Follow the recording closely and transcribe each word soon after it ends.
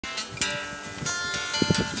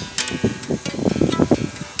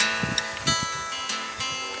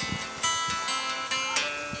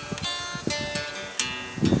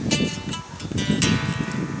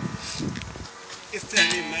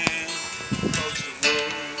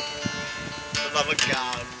a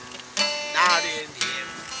God, not in Him.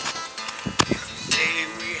 If you say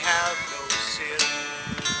we have no sin,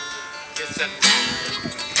 it's a matter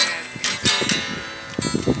we can't be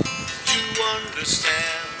to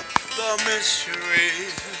understand the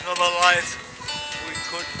mystery of a life we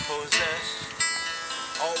could possess.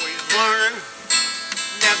 Always learning,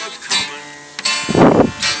 never coming to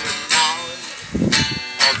the knowledge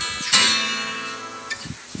of the truth.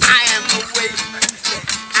 I am the way, He said.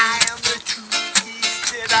 I am the truth, He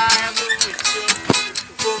said. I am the wisdom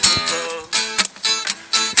from above.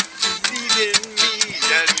 Believe in me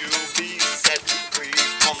and you'll be set free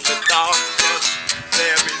from the darkness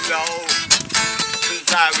there below. 'Cause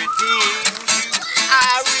I redeemed you,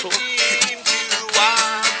 I redeemed you, I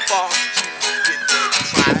bought you with the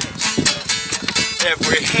price.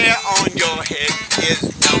 Every hair on your head is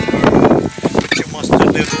numbered, but you must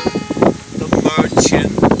deliver the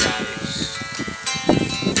merchandise.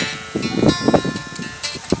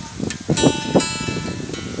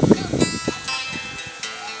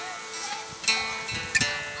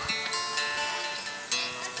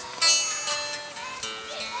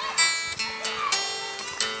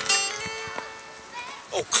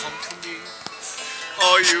 Oh, come to me,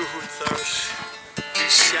 all you who thirst, you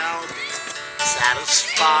shall be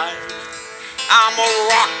satisfied. I'm a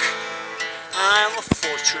rock, I'm a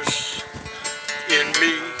fortress, in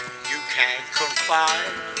me you can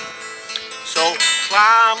confide. So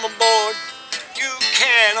climb aboard, you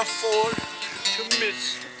can't afford to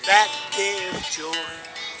miss that day of joy.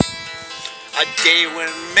 A day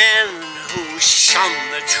when men who shun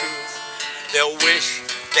the truth, they'll wish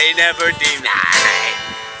they never denied.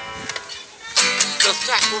 The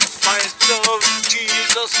sacrifice of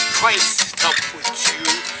Jesus Christ to put you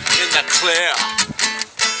in the clear.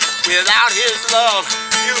 Without His love,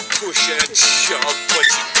 you push and shove, but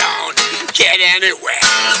you don't get anywhere.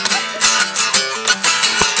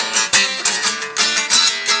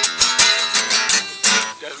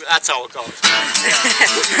 That's how it goes.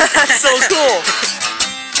 So cool.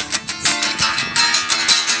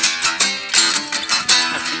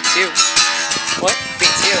 Me too. What? Me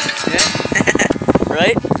too. Yeah.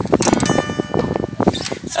 Right?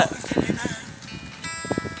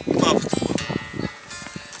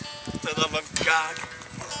 The love of God,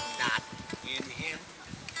 not in Him.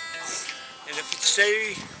 And if you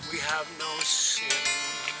say we have no sin,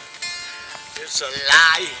 it's a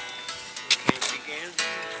lie. We can't begin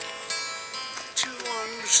to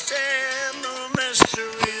understand the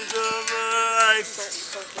mysteries of a life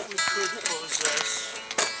we could possess.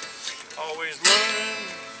 Always learning,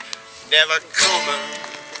 never coming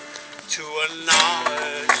to a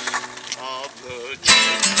knowledge of the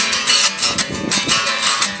truth.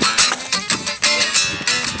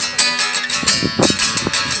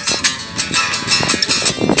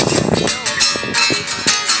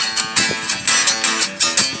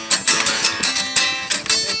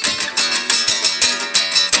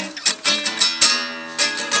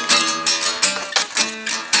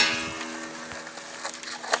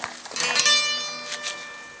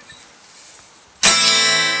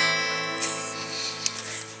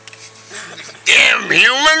 Damn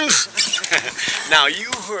humans! Now you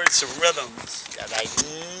heard some rhythms that I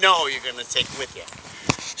know you're gonna take with you.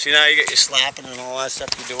 See, now you get your slapping and all that stuff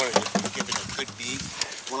you're doing, you're giving a good beat.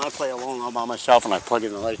 When I play alone all by myself and I plug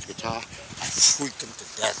in the electric guitar, I freak them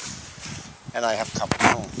to death. And I have company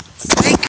home.